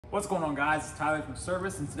What's going on, guys? It's Tyler from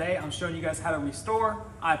Service, and today I'm showing you guys how to restore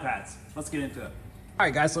iPads. Let's get into it. All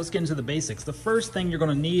right, guys, so let's get into the basics. The first thing you're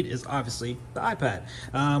going to need is obviously the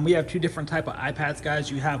iPad. We have two different type of iPads,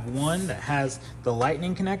 guys. You have one that has the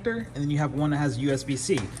Lightning connector, and then you have one that has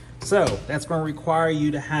USB-C. So that's going to require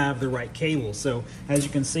you to have the right cable. So as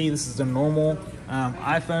you can see, this is a normal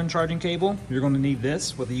iPhone charging cable. You're going to need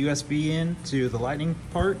this with a USB in to the Lightning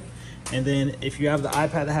part. And then if you have the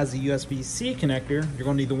iPad that has a USB-C connector, you're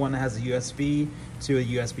going to need the one that has a USB to a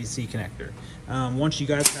USB-C connector. Once you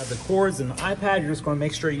guys have the cords and the iPad, you're just going to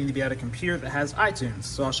make sure you need to be at a computer that has iTunes.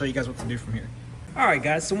 So I'll show you guys what to do from here. All right,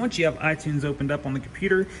 guys, so once you have iTunes opened up on the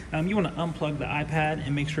computer, you want to unplug the iPad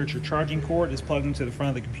and make sure that your charging cord is plugged into the front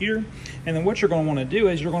of the computer. And then what you're going to want to do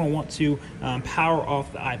is you're going to want to power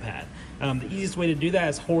off the iPad. The easiest way to do that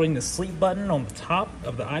is holding the sleep button on the top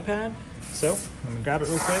of the iPad. So I'm going to grab it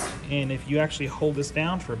real quick, and if you actually hold this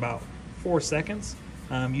down for about 4 seconds,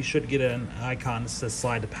 you should get an icon that says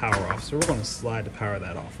slide to power off. So we're going to slide to power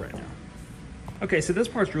that off right now. Okay, so this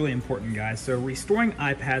part's really important, guys. So restoring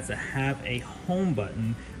iPads that have a home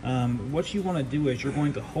button, what you want to do is you're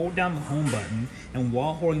going to hold down the home button, and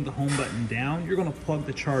while holding the home button down, you're going to plug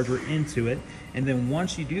the charger into it. And then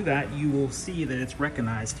once you do that, you will see that it's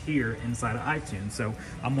recognized here inside of iTunes. So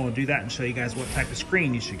I'm going to do that and show you guys what type of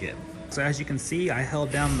screen you should get. So as you can see, I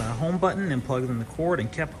held down the home button and plugged in the cord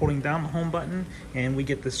and kept holding down the home button, and we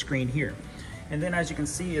get this screen here. And then as you can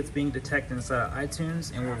see, it's being detected inside of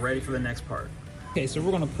iTunes, and we're ready for the next part. Okay, so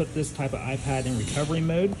we're going to put this type of iPad in recovery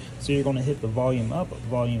mode. So you're going to hit the volume up,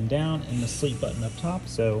 volume down, and the sleep button up top.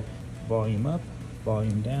 So volume up,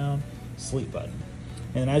 volume down, sleep button.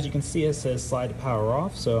 And as you can see, it says slide to power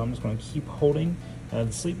off. So I'm just going to keep holding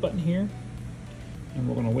the sleep button here. And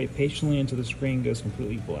we're going to wait patiently until the screen goes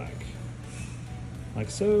completely black. Like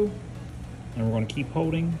so. And we're going to keep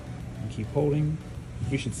holding and keep holding.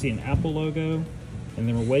 We should see an Apple logo. And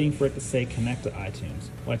then we're waiting for it to say connect to iTunes,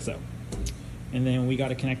 like so. And then we got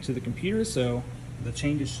to connect to the computer, so the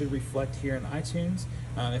changes should reflect here in iTunes.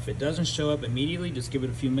 If it doesn't show up immediately, just give it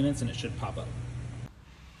a few minutes and it should pop up.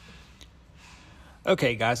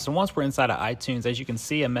 Okay, guys, so once we're inside of iTunes, as you can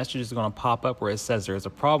see, a message is going to pop up where it says there's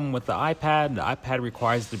a problem with the iPad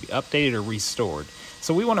requires it to be updated or restored.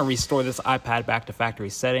 So we want to restore this iPad back to factory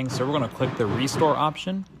settings, so we're going to click the restore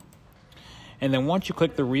option. And then once you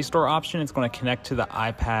click the restore option, it's going to connect to the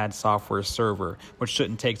iPad software server, which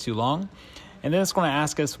shouldn't take too long. And then it's going to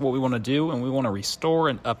ask us what we want to do, and we want to restore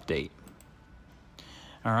and update.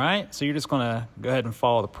 All right, so you're just going to go ahead and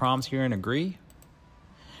follow the prompts here and agree.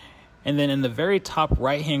 And then in the very top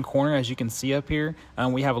right-hand corner, as you can see up here,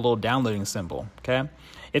 we have a little downloading symbol, okay?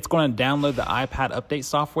 It's going to download the iPad update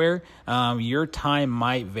software. Your time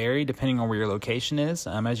might vary depending on where your location is.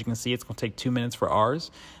 As you can see, it's going to take 2 minutes for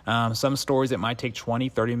ours. Some stores, it might take 20,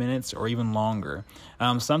 30 minutes or even longer.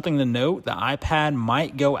 Something to note, the iPad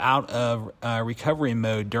might go out of recovery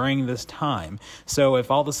mode during this time. So if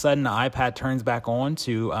all of a sudden the iPad turns back on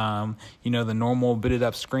to the normal booted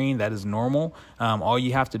up screen, that is normal. All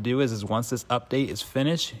you have to do is once this update is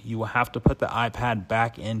finished, you will have to put the iPad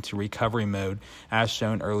back into recovery mode as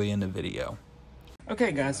shown early in the video.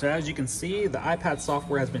 Okay, guys, so as you can see, the iPad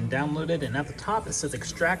software has been downloaded, and at the top it says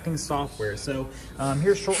extracting software. So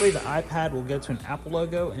here shortly the iPad will go to an Apple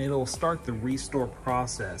logo and it'll start the restore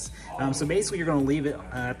process. So basically you're going to leave it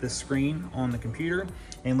at the screen on the computer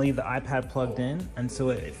and leave the iPad plugged in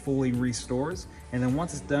until it fully restores. And then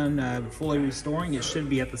once it's done fully restoring, it should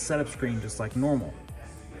be at the setup screen just like normal.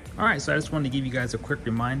 All right, so I just wanted to give you guys a quick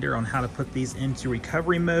reminder on how to put these into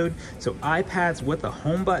recovery mode. So iPads with a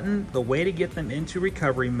home button, the way to get them into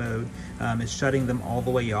recovery mode is shutting them all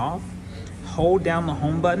the way off. Hold down the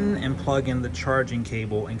home button and plug in the charging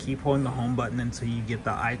cable and keep holding the home button until you get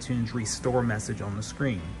the iTunes restore message on the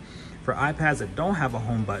screen. For iPads that don't have a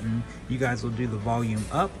home button, you guys will do the volume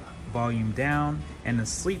up, volume down, and the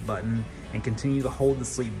sleep button, and continue to hold the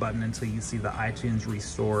sleep button until you see the iTunes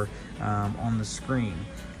restore on the screen.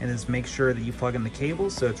 And just make sure that you plug in the cable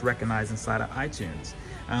so it's recognized inside of iTunes.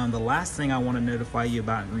 The last thing I want to notify you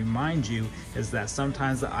about and remind you is that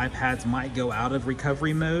sometimes the iPads might go out of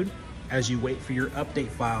recovery mode as you wait for your update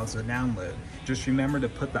files to download. Just remember to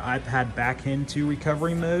put the iPad back into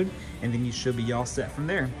recovery mode, and then you should be all set from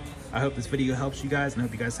there. I hope this video helps you guys, and I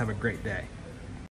hope you guys have a great day.